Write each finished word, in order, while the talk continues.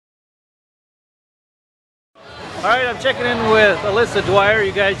All right, I'm checking in with Alyssa Dywer.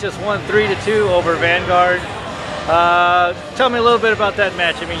 You guys just won 3-2 over Vanguard. Tell me a little bit about that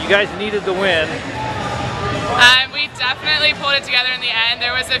match. I mean, you guys needed the win. We definitely pulled it together in the end.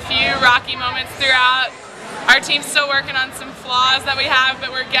 There was a few rocky moments throughout. Our team's still working on some flaws that we have,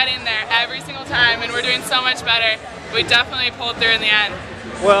 but we're getting there every single time, and we're doing so much better. We definitely pulled through in the end.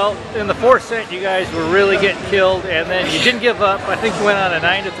 Well, in the fourth set, you guys were really getting killed, and then you didn't give up. I think you went on a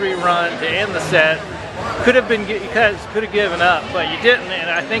 9-3 run to end the set. You guys could have given up, but you didn't, and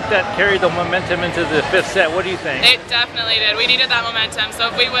I think that carried the momentum into the fifth set. What do you think? It definitely did. We needed that momentum, so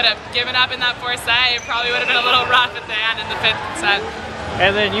if we would have given up in that fourth set, it probably would have been a little rough at the end in the fifth set.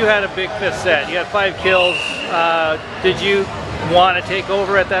 And then you had a big fifth set. You had 5 kills. Did you want to take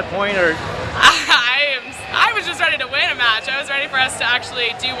over at that point, or? I was just ready to win a match. I was ready for us to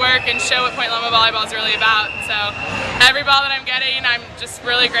actually do work and show what Point Loma volleyball is really about. So every ball that I'm getting, I'm just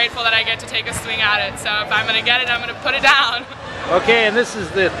really grateful that I get to take a swing at it. So if I'm going to get it, I'm going to put it down. Okay, and this is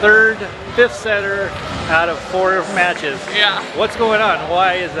the fifth setter out of 4 matches. Yeah. What's going on?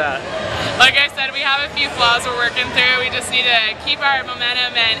 Why is that? Like I said, we have a few flaws we're working through. We just need to keep our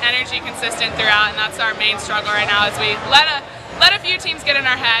momentum and energy consistent throughout, and that's our main struggle right now, is we let a few teams get in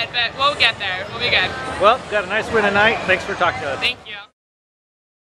our head, but we'll get there. We'll be good. Well, got a nice win tonight. Thanks for talking to us. Thank you.